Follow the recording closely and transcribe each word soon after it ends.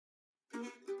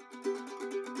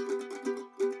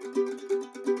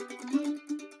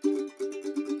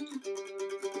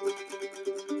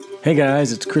Hey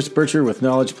guys, it's Chris Bircher with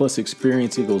Knowledge Plus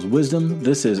Experience Equals Wisdom.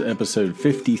 This is episode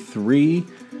 53,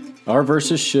 Are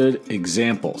versus Should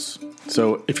Examples.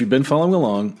 So if you've been following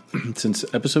along, since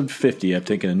episode 50, I've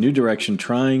taken a new direction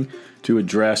trying to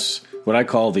address what I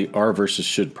call the are versus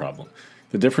should problem.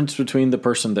 The difference between the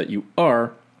person that you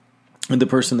are and the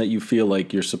person that you feel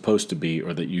like you're supposed to be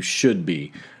or that you should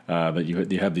be. That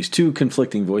you have these two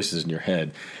conflicting voices in your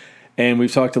head. And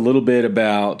we've talked a little bit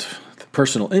about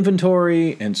personal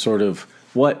inventory and sort of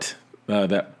what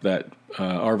that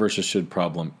are versus should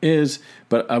problem is.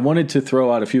 But I wanted to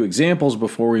throw out a few examples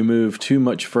before we move too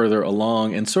much further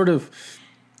along and sort of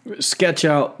sketch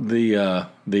out the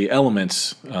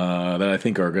elements that I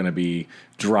think are going to be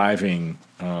driving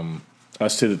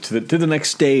us to the next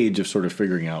stage of sort of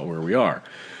figuring out where we are.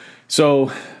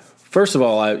 So first of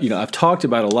all, I've talked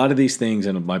about a lot of these things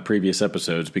in my previous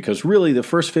episodes because really the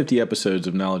first 50 episodes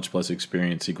of Knowledge Plus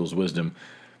Experience Equals Wisdom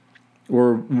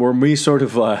were me sort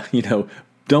of,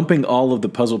 dumping all of the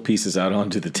puzzle pieces out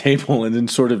onto the table and then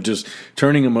sort of just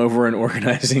turning them over and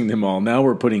organizing them all. Now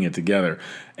we're putting it together.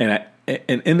 And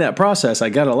in that process, I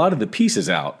got a lot of the pieces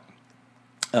out.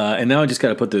 And now I just got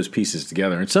to put those pieces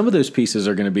together. And some of those pieces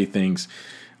are going to be things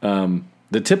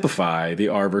that typify the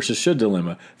are versus should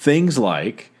dilemma. Things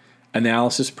like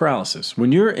analysis paralysis.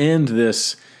 When you're in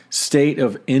this state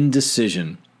of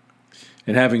indecision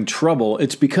and having trouble,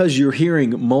 it's because you're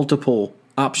hearing multiple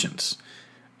options.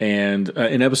 And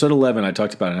in episode 11, I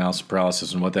talked about analysis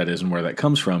paralysis and what that is and where that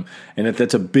comes from, and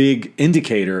that's a big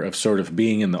indicator of sort of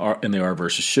being in the are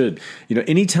versus should.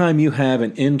 Anytime you have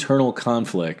an internal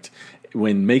conflict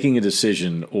when making a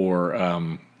decision or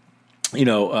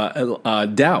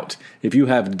doubt. If you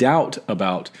have doubt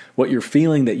about what you're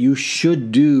feeling that you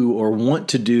should do or want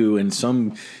to do in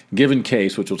some given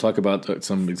case, which we'll talk about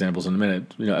some examples in a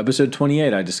minute. Episode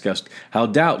 28, I discussed how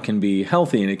doubt can be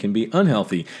healthy and it can be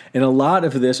unhealthy. And a lot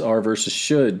of this are versus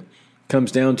should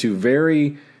comes down to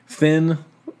very thin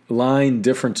line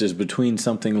differences between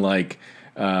something like,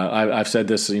 I've said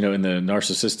this, in the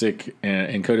narcissistic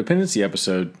and codependency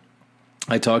episode,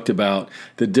 I talked about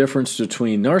the difference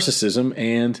between narcissism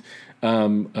and,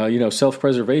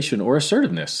 self-preservation or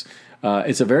assertiveness.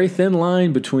 It's a very thin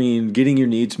line between getting your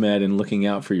needs met and looking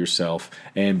out for yourself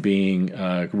and being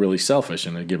really selfish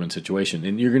in a given situation.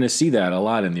 And you're going to see that a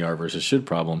lot in the are versus should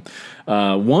problem.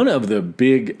 One of the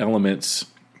big elements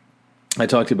I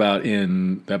talked about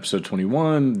in episode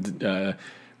 21,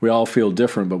 we all feel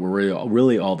different, but we're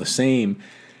really all the same.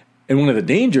 And one of the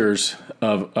dangers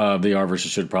of the are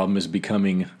versus should problem is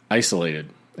becoming isolated.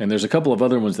 And there's a couple of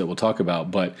other ones that we'll talk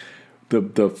about, but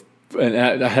and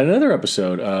I had another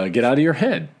episode, Get Out of Your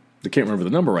Head. I can't remember the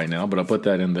number right now, but I'll put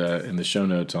that in the show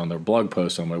notes on the blog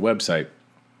post on my website.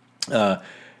 The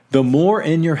more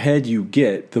in your head you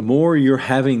get, the more you're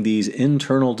having these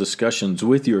internal discussions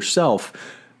with yourself,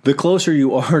 the closer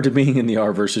you are to being in the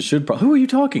are versus should problem. Who are you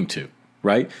talking to,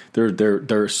 right? There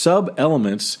are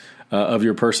sub-elements of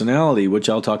your personality, which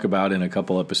I'll talk about in a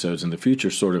couple episodes in the future,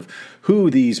 sort of who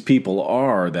these people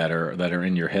are that are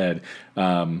in your head.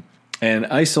 And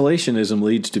isolationism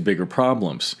leads to bigger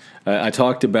problems. I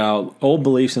talked about old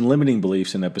beliefs and limiting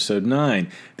beliefs in episode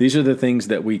 9. These are the things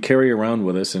that we carry around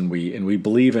with us and we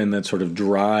believe in that sort of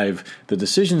drive the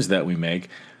decisions that we make,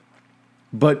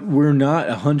 but we're not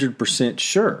 100%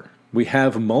 sure. We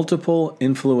have multiple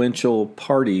influential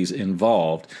parties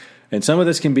involved, and some of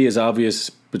this can be as obvious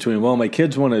between, my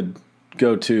kids want to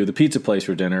go to the pizza place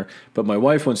for dinner, but my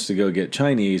wife wants to go get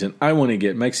Chinese, and I want to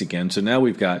get Mexican. So now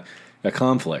we've got a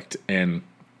conflict. And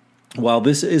while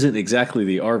this isn't exactly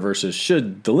the are versus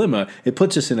should dilemma, it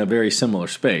puts us in a very similar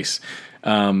space.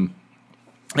 And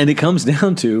it comes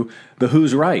down to the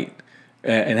who's right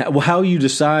and how you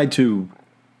decide to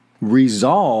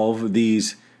resolve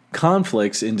these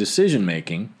conflicts in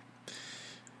decision-making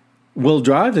will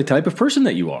drive the type of person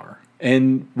that you are.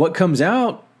 And what comes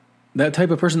out, that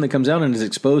type of person that comes out and is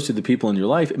exposed to the people in your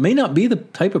life, it may not be the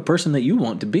type of person that you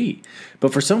want to be.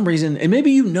 But for some reason, and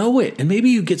maybe you know it, and maybe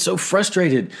you get so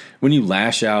frustrated when you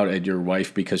lash out at your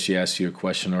wife because she asks you a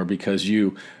question or because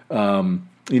you,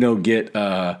 get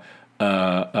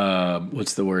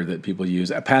what's the word that people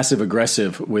use? Passive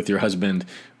aggressive with your husband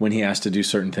when he has to do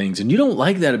certain things, and you don't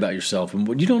like that about yourself,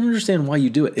 and you don't understand why you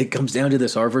do it. It comes down to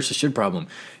this are versus should problem.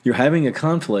 You're having a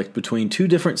conflict between two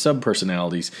different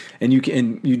subpersonalities, and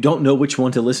you don't know which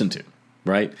one to listen to,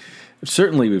 right?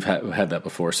 Certainly, we've had that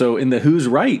before. So in the Who's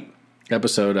Right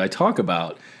episode, I talk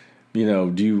about, do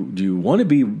you want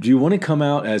to come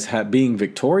out as being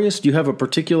victorious? Do you have a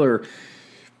particular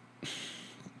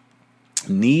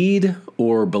need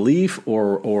or belief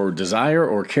or desire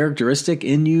or characteristic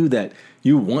in you that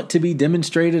you want to be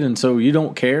demonstrated, and so you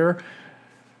don't care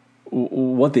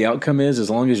what the outcome is as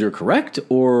long as you're correct?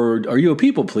 Or are you a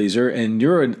people pleaser and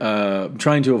you're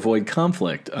trying to avoid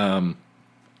conflict? And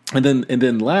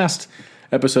then last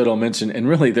episode I'll mention, and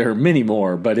really there are many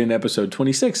more, but in episode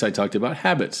 26 I talked about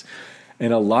habits.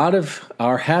 And a lot of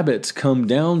our habits come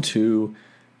down to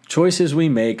choices we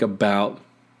make about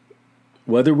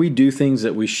whether we do things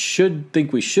that we should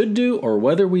think we should do, or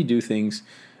whether we do things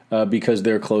because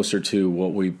they're closer to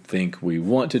what we think we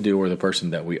want to do or the person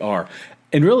that we are.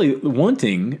 And really,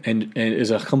 wanting and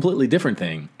is a completely different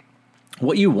thing.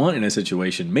 What you want in a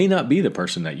situation may not be the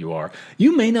person that you are.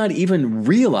 You may not even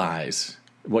realize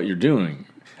what you're doing.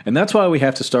 And that's why we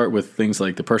have to start with things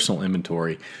like the personal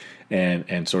inventory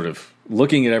and sort of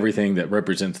looking at everything that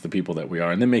represents the people that we are,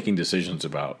 and then making decisions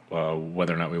about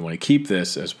whether or not we want to keep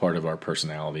this as part of our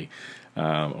personality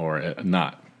or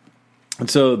not. And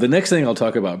so the next thing I'll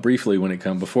talk about briefly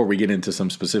before we get into some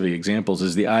specific examples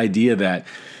is the idea that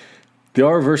the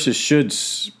are versus should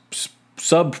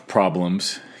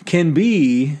sub-problems can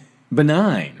be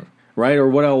benign, right? Or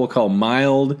what I will call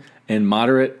mild and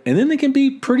moderate, and then they can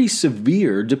be pretty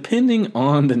severe depending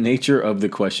on the nature of the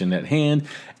question at hand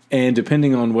and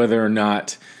depending on whether or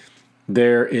not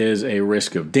there is a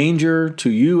risk of danger to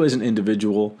you as an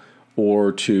individual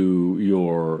or to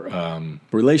your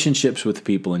relationships with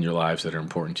people in your lives that are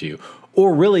important to you.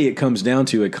 Or really it comes down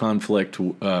to a conflict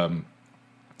in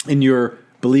your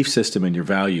belief system and your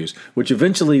values, which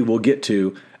eventually we'll get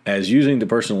to as using the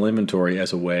personal inventory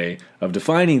as a way of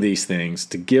defining these things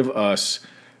to give us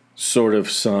sort of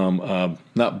some,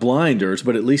 not blinders,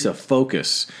 but at least a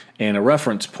focus and a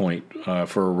reference point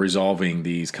for resolving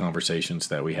these conversations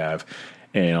that we have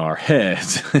in our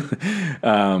heads.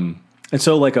 And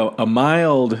so like a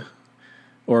mild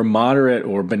or moderate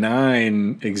or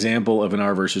benign example of an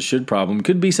are versus should problem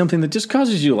could be something that just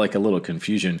causes you like a little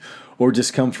confusion or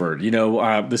discomfort.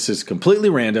 This is completely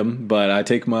random, but I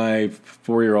take my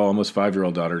 4-year-old, almost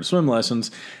 5-year-old daughter to swim lessons,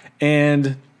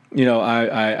 and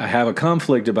I have a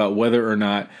conflict about whether or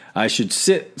not I should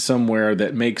sit somewhere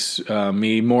that makes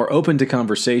me more open to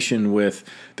conversation with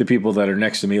the people that are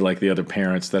next to me, like the other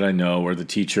parents that I know or the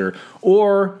teacher,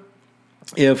 or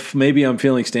if maybe I'm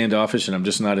feeling standoffish and I'm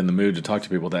just not in the mood to talk to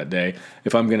people that day,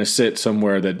 if I'm going to sit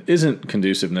somewhere that isn't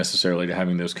conducive necessarily to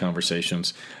having those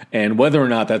conversations, and whether or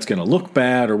not that's going to look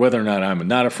bad or whether or not I'm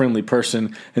not a friendly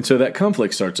person. And so that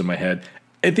conflict starts in my head.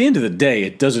 At the end of the day,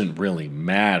 it doesn't really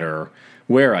matter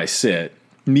where I sit.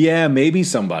 Yeah, maybe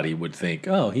somebody would think,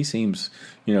 oh, he seems,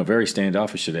 very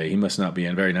standoffish today. He must not be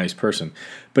a very nice person.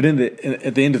 But at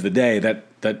the end of the day,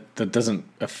 that doesn't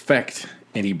affect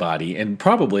anybody, and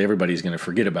probably everybody's going to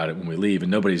forget about it when we leave, and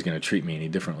nobody's going to treat me any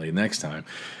differently next time.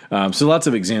 So lots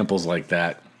of examples like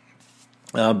that.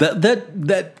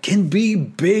 That can be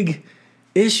big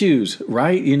issues,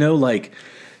 right? Like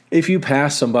if you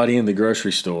pass somebody in the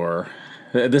grocery store.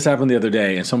 This happened the other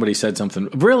day, and somebody said something,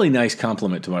 a really nice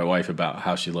compliment to my wife about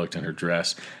how she looked in her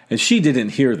dress, and she didn't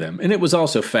hear them. And it was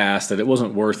also fast that it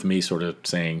wasn't worth me sort of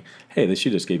saying, hey, she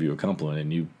just gave you a compliment,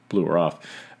 and you blew her off.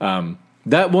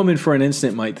 That woman for an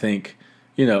instant might think,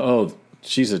 oh,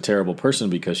 she's a terrible person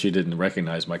because she didn't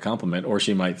recognize my compliment, or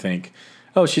she might think,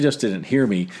 oh, she just didn't hear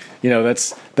me.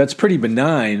 That's pretty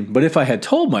benign. But if I had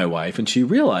told my wife and she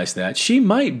realized that, she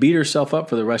might beat herself up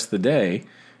for the rest of the day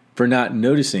for not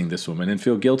noticing this woman and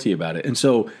feel guilty about it. And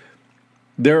so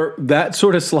that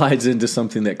sort of slides into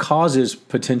something that causes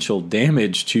potential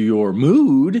damage to your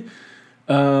mood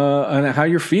and how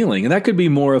you're feeling. And that could be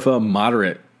more of a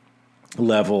moderate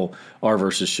level are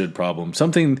versus should problem,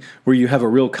 something where you have a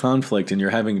real conflict and you're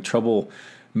having trouble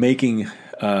making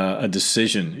a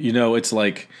decision. It's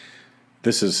like,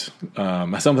 this is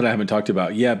something I haven't talked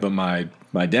about yet, but my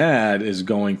dad is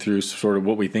going through sort of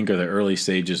what we think are the early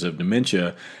stages of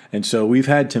dementia. And so we've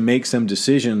had to make some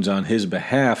decisions on his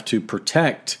behalf to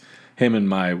protect him and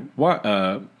my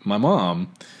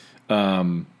mom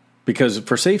because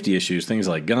for safety issues, things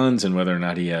like guns and whether or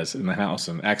not he has in the house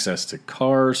and access to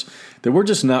cars that we're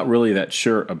just not really that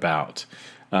sure about.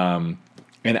 And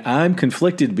I'm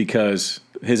conflicted because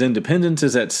his independence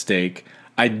is at stake.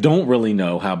 I don't really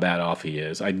know how bad off he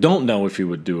is. I don't know if he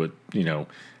would do it,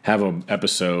 have an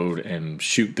episode and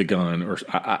shoot the gun, or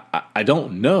I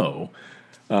don't know.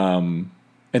 And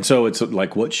so it's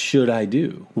like, what should I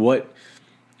do? What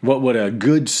would a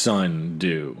good son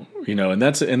do? And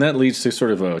that leads to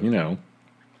sort of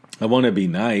I want to be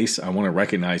nice. I want to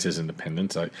recognize his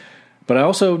independence. But I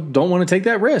also don't want to take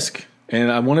that risk,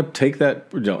 and I want to take that.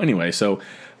 Anyway, so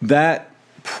that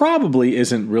probably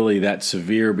isn't really that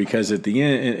severe, because at the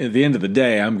end of the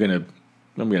day, I'm gonna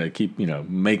keep,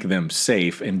 make them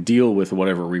safe and deal with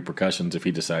whatever repercussions if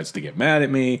he decides to get mad at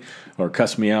me or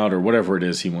cuss me out or whatever it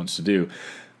is he wants to do.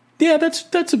 Yeah,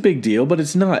 that's a big deal, but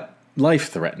it's not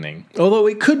life-threatening. Although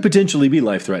it could potentially be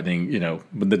life-threatening,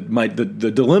 but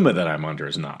the dilemma that I'm under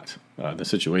is not. The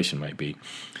situation might be.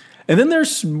 And then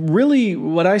there's really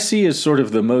what I see as sort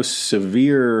of the most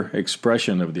severe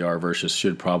expression of the are versus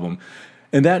should problem.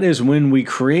 And that is when we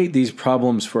create these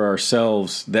problems for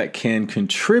ourselves that can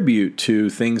contribute to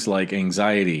things like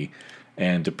anxiety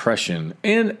and depression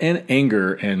and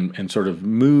anger and sort of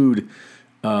mood,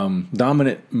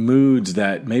 dominant moods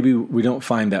that maybe we don't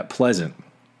find that pleasant.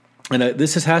 And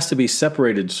this has to be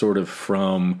separated sort of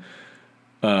from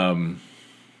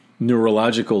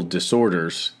neurological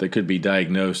disorders that could be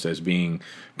diagnosed as being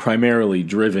primarily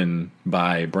driven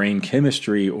by brain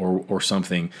chemistry or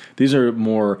something. These are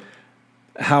more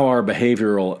how our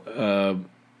behavioral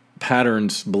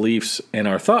patterns, beliefs, and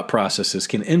our thought processes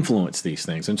can influence these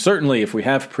things. And certainly if we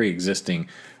have pre-existing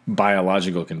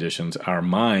biological conditions, our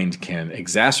mind can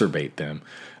exacerbate them.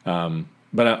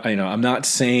 But I'm not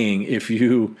saying if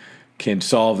you can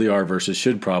solve the are versus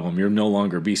should problem, you'll no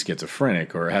longer be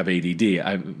schizophrenic or have ADD.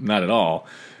 Not at all.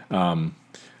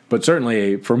 But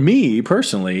certainly for me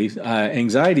personally,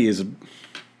 anxiety is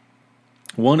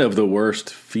one of the worst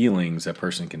feelings a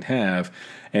person can have,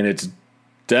 and it's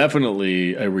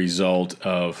definitely a result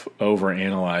of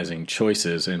overanalyzing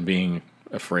choices and being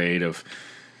afraid of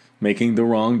making the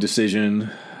wrong decision,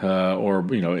 or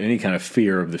any kind of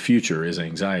fear of the future is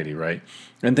anxiety, right?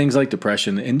 And things like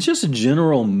depression and just a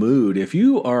general mood. If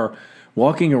you are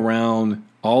walking around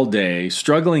all day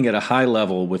struggling at a high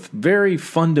level with very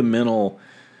fundamental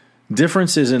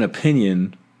differences in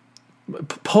opinion,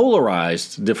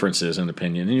 polarized differences in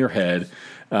opinion in your head,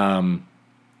 that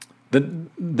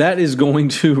is going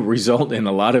to result in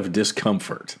a lot of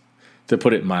discomfort, to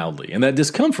put it mildly. And that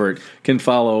discomfort can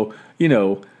follow,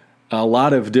 a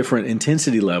lot of different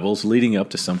intensity levels leading up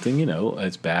to something,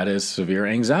 as bad as severe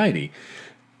anxiety.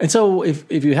 And so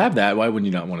if you have that, why would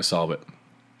you not want to solve it?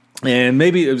 And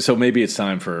maybe it's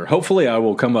time for, hopefully I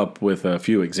will come up with a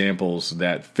few examples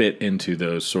that fit into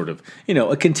those sort of,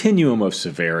 a continuum of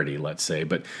severity, let's say.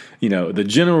 But, the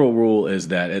general rule is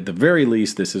that at the very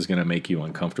least, this is going to make you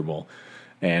uncomfortable.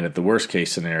 And at the worst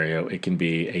case scenario, it can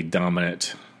be a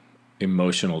dominant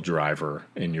emotional driver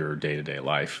in your day-to-day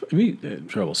life.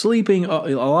 Trouble sleeping, a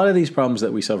lot of these problems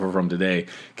that we suffer from today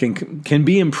can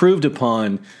be improved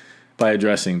upon by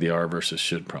addressing the are versus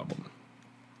should problem.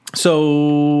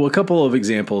 So a couple of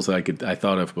examples that I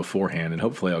thought of beforehand, and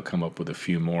hopefully I'll come up with a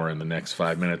few more in the next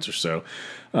 5 minutes or so.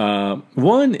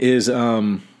 One is,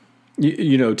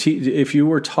 if you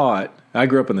were taught, I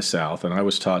grew up in the South, and I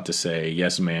was taught to say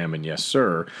yes, ma'am, and yes,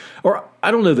 sir. Or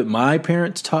I don't know that my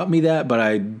parents taught me that, but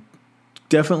I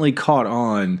definitely caught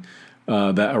on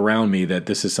that around me that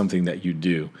this is something that you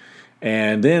do.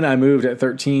 And then I moved at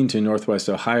 13 to Northwest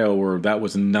Ohio, where that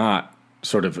was not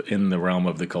sort of in the realm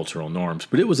of the cultural norms.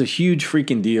 But it was a huge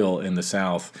freaking deal in the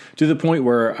South, to the point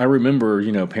where I remember,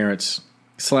 parents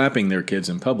slapping their kids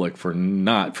in public for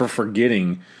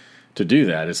forgetting to do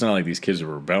that. It's not like these kids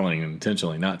were rebelling and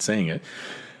intentionally not saying it.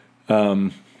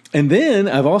 And then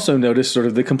I've also noticed sort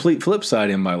of the complete flip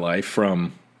side in my life,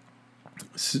 from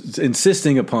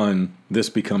insisting upon this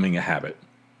becoming a habit.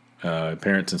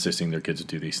 Parents insisting their kids to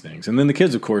do these things. And then the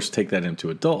kids, of course, take that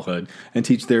into adulthood and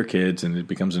teach their kids, and it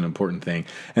becomes an important thing.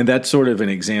 And that's sort of an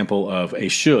example of a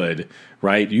should,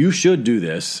 right? You should do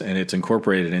this, and it's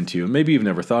incorporated into you. Maybe you've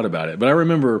never thought about it. But I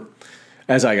remember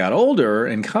as I got older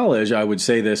in college, I would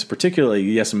say this, particularly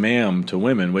yes, ma'am, to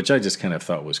women, which I just kind of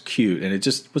thought was cute. And it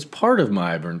just was part of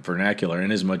my vernacular,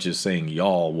 in as much as saying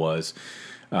y'all was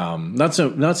not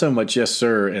so much yes,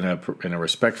 sir, in a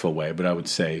respectful way, but I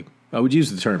would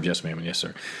use the term yes, ma'am, and yes,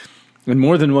 sir. And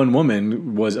more than one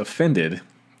woman was offended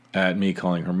at me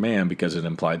calling her ma'am because it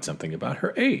implied something about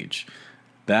her age.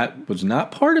 That was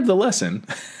not part of the lesson,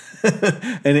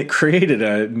 and it created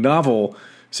a novel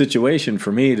situation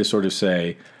for me to sort of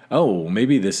say, oh,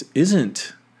 maybe this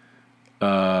isn't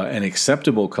an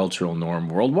acceptable cultural norm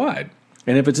worldwide.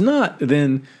 And if it's not,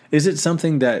 then is it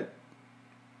something that,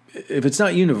 if it's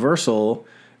not universal,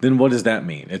 then what does that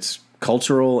mean? It's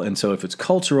cultural, and so if it's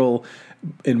cultural,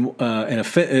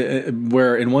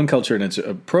 where in one culture and it's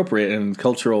appropriate, and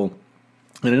cultural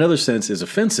in another sense is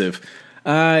offensive,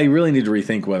 I really need to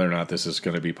rethink whether or not this is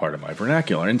going to be part of my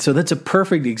vernacular. And so that's a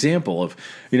perfect example of,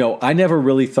 I never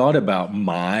really thought about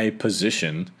my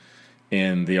position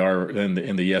in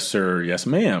the yes sir, yes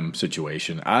ma'am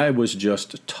situation. I was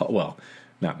just taught,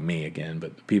 not me again,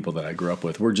 but the people that I grew up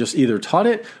with were just either taught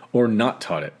it or not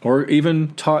taught it, or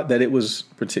even taught that it was,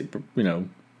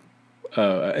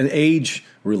 an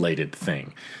age-related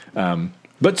thing.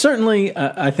 But certainly,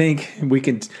 I think we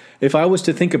can. If I was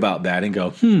to think about that and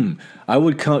go, I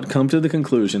would come to the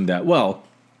conclusion that, well,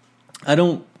 I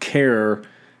don't care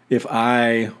if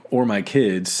I or my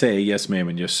kids say yes, ma'am,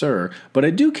 and yes, sir, but I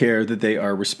do care that they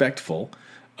are respectful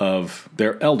of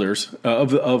their elders,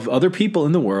 of other people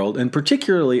in the world, and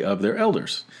particularly of their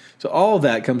elders. So all of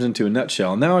that comes into a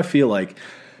nutshell. Now I feel like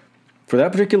for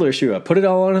that particular issue, I put it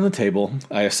all out on the table.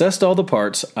 I assessed all the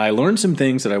parts. I learned some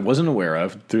things that I wasn't aware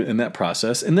of in that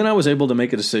process. And then I was able to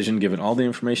make a decision given all the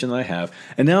information that I have.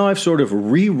 And now I've sort of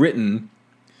rewritten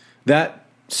that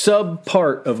sub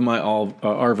part of my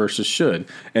are versus should.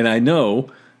 And I know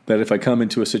that if I come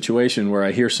into a situation where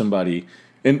I hear somebody,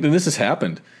 and this has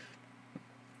happened,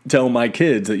 tell my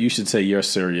kids that you should say yes,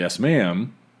 sir, yes,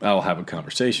 ma'am, I'll have a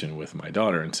conversation with my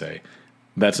daughter and say,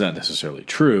 that's not necessarily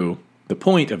true. The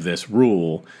point of this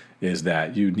rule is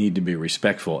that you need to be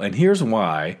respectful. And here's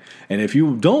why. And if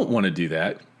you don't want to do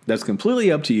that, that's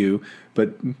completely up to you.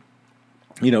 But,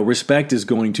 respect is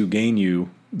going to gain you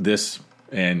this,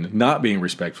 and not being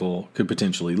respectful could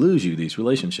potentially lose you these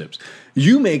relationships.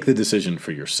 You make the decision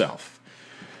for yourself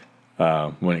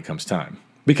when it comes time.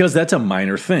 Because that's a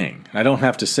minor thing. I don't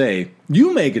have to say,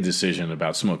 you make a decision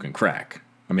about smoking crack.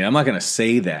 I'm not going to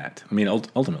say that.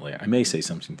 Ultimately, I may say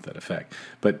something to that effect.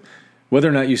 But whether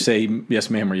or not you say yes,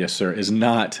 ma'am, or yes, sir, is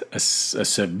not a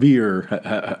severe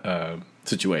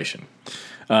situation.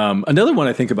 Another one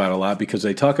I think about a lot, because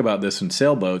they talk about this in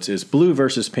sailboats, is blue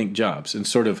versus pink jobs. And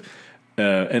sort of,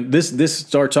 and this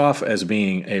starts off as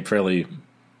being a fairly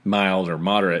mild or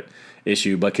moderate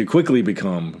issue, but could quickly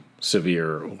become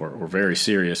severe or very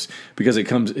serious, because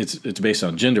it's based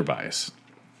on gender bias.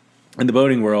 In the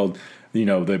boating world,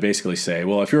 they basically say,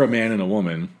 well, if you're a man and a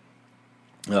woman,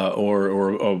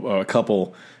 or a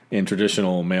couple in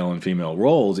traditional male and female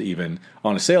roles, even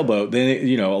on a sailboat,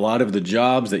 then a lot of the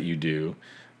jobs that you do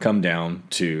come down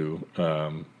to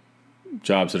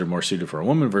jobs that are more suited for a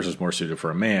woman versus more suited for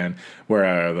a man,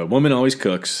 where the woman always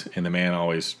cooks and the man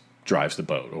always drives the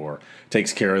boat, or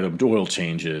takes care of the oil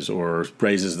changes, or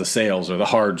raises the sails, or the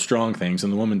hard, strong things,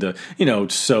 and the woman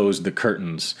sews the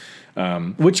curtains,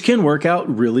 which can work out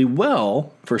really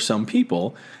well for some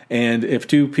people. And if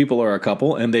two people are a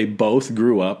couple and they both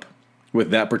grew up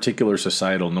with that particular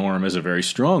societal norm as a very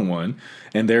strong one,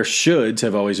 and their shoulds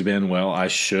have always been, well, I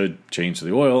should change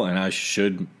the oil and I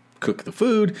should cook the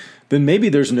food, then maybe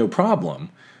there's no problem.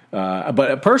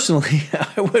 But personally,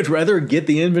 I would rather get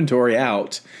the inventory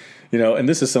out, and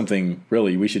this is something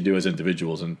really we should do as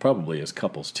individuals and probably as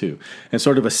couples too, and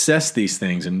sort of assess these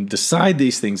things and decide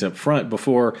these things up front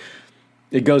before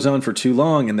it goes on for too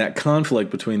long, and that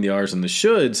conflict between the R's and the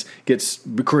shoulds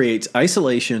creates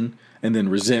isolation and then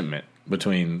resentment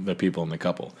between the people in the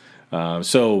couple.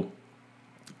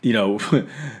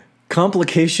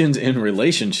 Complications in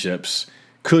relationships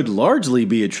could largely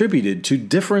be attributed to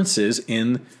differences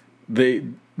in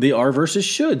the R versus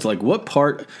shoulds. Like,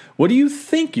 what do you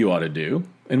think you ought to do,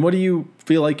 and what do you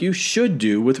feel like you should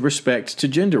do with respect to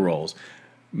gender roles?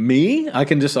 Me, I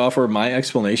can just offer my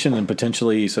explanation and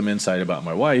potentially some insight about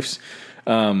my wife's.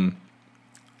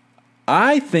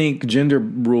 I think gender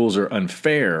rules are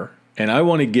unfair, and I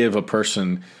want to give a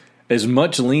person as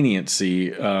much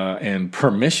leniency and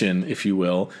permission, if you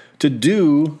will, to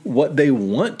do what they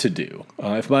want to do.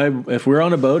 If we're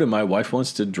on a boat and my wife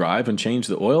wants to drive and change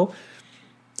the oil,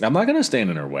 I'm not going to stand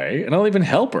in her way, and I'll even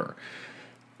help her.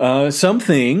 Some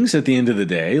things at the end of the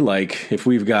day, like if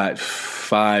we've got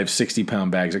 5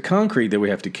 60-pound bags of concrete that we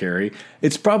have to carry,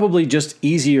 it's probably just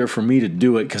easier for me to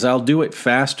do it because I'll do it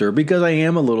faster because I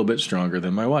am a little bit stronger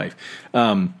than my wife.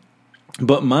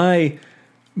 But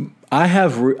I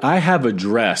have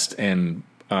addressed and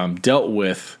dealt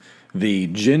with the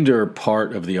gender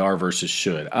part of the R versus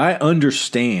should. I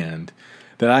understand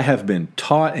that I have been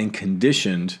taught and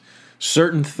conditioned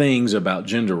certain things about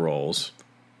gender roles,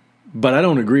 but I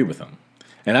don't agree with them.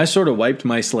 And I sort of wiped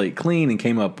my slate clean and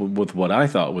came up with what I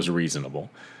thought was reasonable.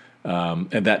 And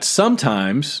that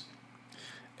sometimes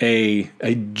a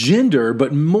gender,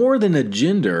 but more than a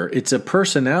gender, it's a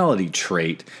personality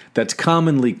trait that's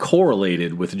commonly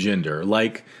correlated with gender,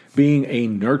 like being a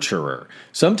nurturer.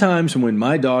 Sometimes when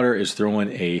my daughter is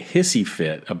throwing a hissy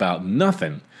fit about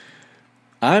nothing,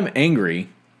 I'm angry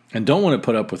and don't want to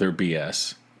put up with her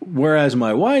BS. Whereas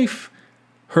my wife,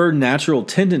 her natural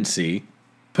tendency,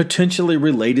 potentially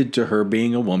related to her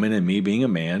being a woman and me being a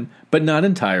man, but not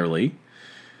entirely,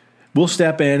 will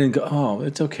step in and go, oh,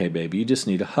 it's okay, baby, you just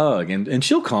need a hug. And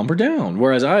she'll calm her down.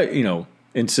 Whereas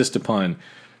insist upon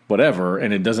whatever,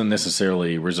 and it doesn't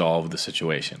necessarily resolve the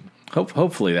situation.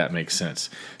 Hopefully that makes sense.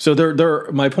 So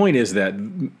my point is that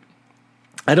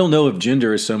I don't know if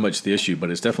gender is so much the issue,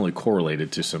 but it's definitely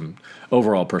correlated to some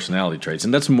overall personality traits.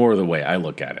 And that's more the way I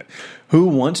look at it. Who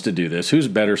wants to do this? Who's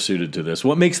better suited to this?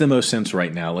 What makes the most sense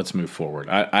right now? Let's move forward.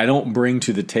 I don't bring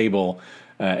to the table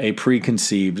a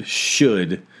preconceived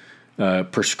should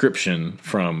prescription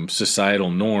from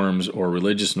societal norms or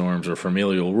religious norms or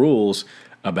familial rules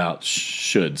about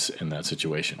shoulds in that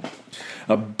situation.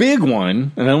 A big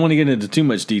one, and I don't want to get into too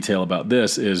much detail about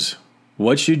this, is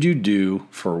what should you do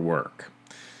for work?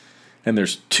 And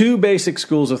there's two basic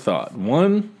schools of thought.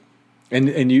 One,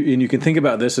 and you can think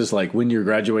about this as like when you're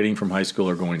graduating from high school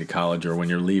or going to college, or when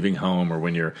you're leaving home, or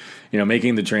when you're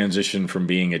making the transition from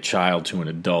being a child to an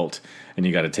adult, and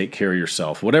you got to take care of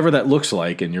yourself. Whatever that looks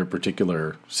like in your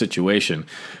particular situation.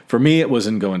 For me, it was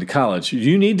in going to college.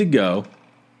 You need to go.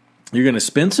 You're going to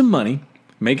spend some money,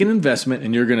 make an investment,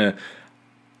 and you're going to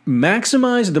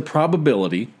maximize the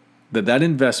probability that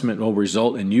investment will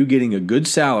result in you getting a good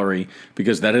salary,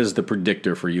 because that is the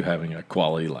predictor for you having a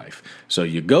quality life. So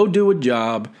you go do a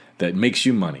job that makes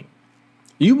you money.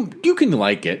 You can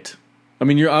like it. I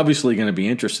mean, you're obviously going to be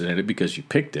interested in it because you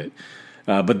picked it.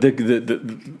 But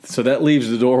so that leaves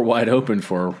the door wide open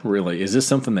for, really, is this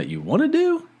something that you want to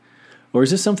do? Or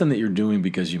is this something that you're doing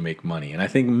because you make money? And I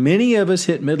think many of us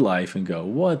hit midlife and go,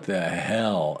 what the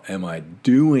hell am I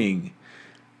doing?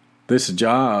 This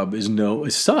job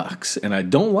it sucks, and I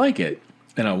don't like it,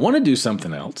 and I want to do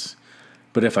something else.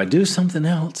 But if I do something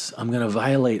else, I'm going to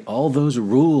violate all those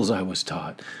rules I was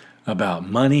taught about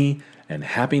money and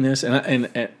happiness. And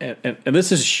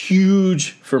this is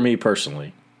huge for me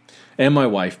personally, and my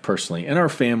wife personally, and our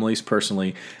families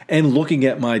personally, and looking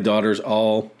at my daughters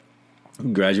all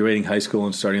graduating high school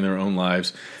and starting their own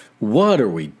lives. What are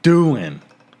we doing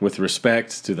with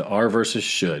respect to the R versus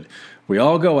should? We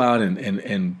all go out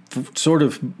and sort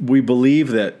of, we believe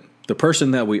that the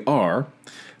person that we are,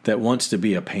 that wants to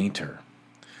be a painter,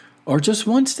 or just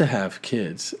wants to have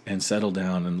kids and settle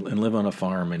down and live on a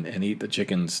farm and eat the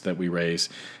chickens that we raise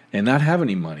and not have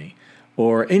any money,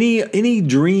 or any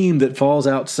dream that falls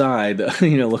outside,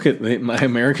 look at my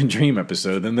American Dream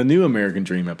episode and the new American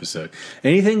Dream episode.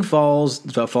 Anything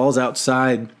falls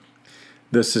outside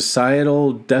the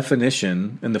societal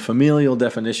definition and the familial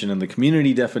definition and the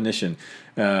community definition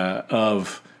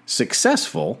of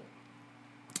successful,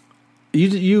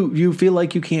 you feel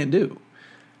like you can't do,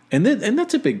 and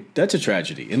that's a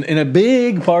tragedy. And a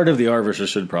big part of the R versus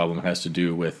should problem has to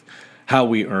do with how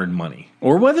we earn money,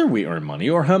 or whether we earn money,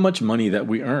 or how much money that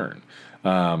we earn.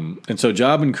 And so,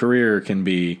 job and career can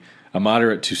be a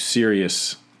moderate to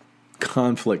serious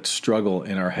conflict struggle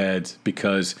in our heads,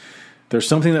 because there's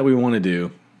something that we want to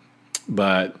do,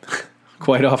 but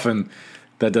quite often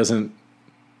that doesn't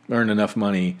earn enough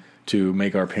money to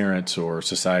make our parents or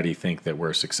society think that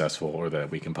we're successful, or that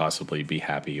we can possibly be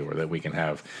happy, or that we can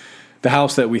have the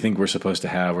house that we think we're supposed to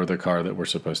have, or the car that we're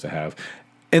supposed to have.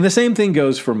 And the same thing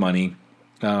goes for money,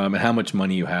 and how much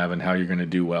money you have and how you're going to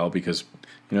do well, because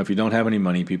if you don't have any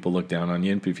money, people look down on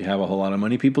you, and if you have a whole lot of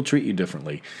money, people treat you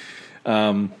differently.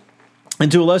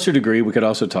 And to a lesser degree, we could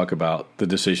also talk about the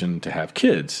decision to have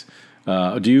kids.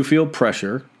 Do you feel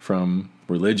pressure from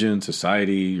religion,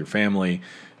 society, your family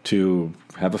to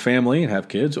have a family and have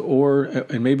kids,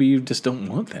 and maybe you just don't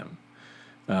want them?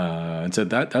 And so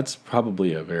that's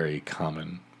probably a very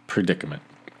common predicament.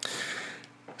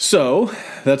 So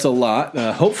that's a lot.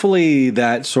 Hopefully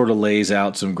that sort of lays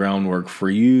out some groundwork for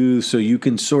you, so you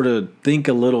can sort of think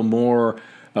a little more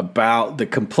about the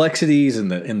complexities and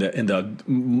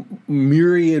the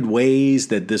myriad ways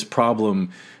that this problem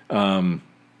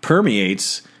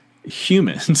permeates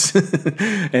humans,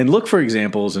 and look for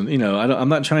examples. And I'm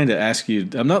not trying to ask you.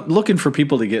 I'm not looking for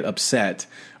people to get upset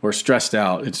or stressed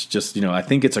out. It's just I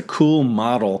think it's a cool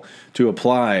model to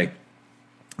apply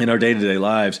in our day-to-day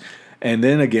lives. And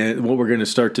then again, what we're going to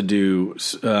start to do,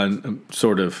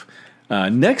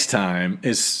 next time,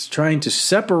 is trying to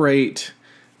separate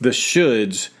the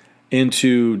shoulds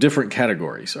into different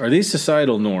categories. Are these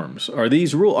societal norms? Are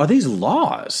these rules? Are these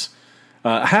laws?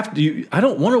 I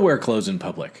don't want to wear clothes in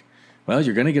public. Well,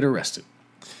 you're going to get arrested.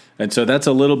 And so that's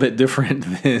a little bit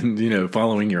different than,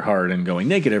 following your heart and going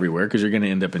naked everywhere, because you're going to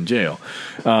end up in jail.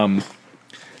 And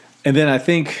then I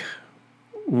think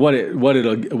what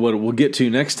we'll get to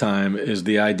next time is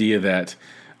the idea that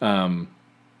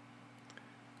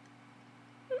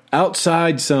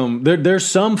outside there's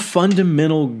some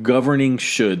fundamental governing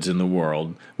shoulds in the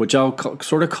world, which I'll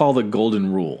sort of call the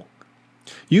golden rule.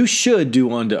 You should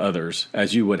do unto others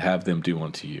as you would have them do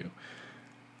unto you.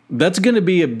 That's going to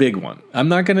be a big one. I'm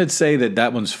not going to say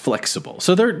that one's flexible.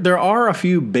 So there are a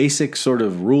few basic sort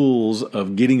of rules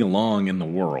of getting along in the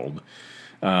world.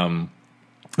 And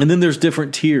then there's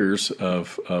different tiers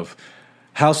of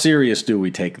how serious do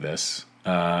we take this?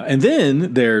 And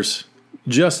then there's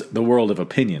just the world of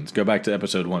opinions. Go back to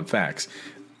episode 1, facts.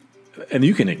 And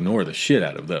you can ignore the shit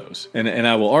out of those. And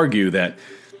I will argue that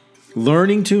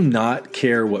learning to not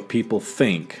care what people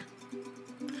think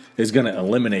is going to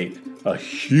eliminate a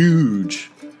huge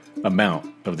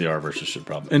amount of the R versus should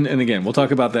problem. And again, we'll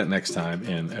talk about that next time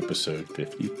in episode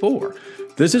 54.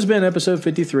 This has been episode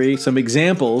 53, some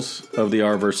examples of the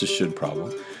R versus should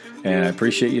problem. And I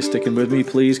appreciate you sticking with me.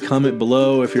 Please comment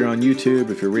below if you're on YouTube.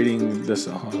 If you're reading this,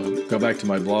 go back to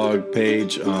my blog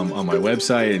page on my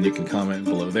website, and you can comment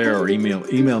below there, or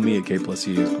email me at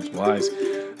k+c=wise.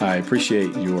 I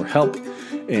appreciate your help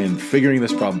in figuring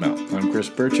this problem out. I'm Chris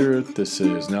Bircher. This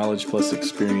is Knowledge Plus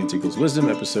Experience Equals Wisdom,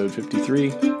 episode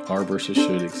 53, R versus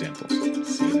should examples.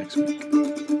 See you next week.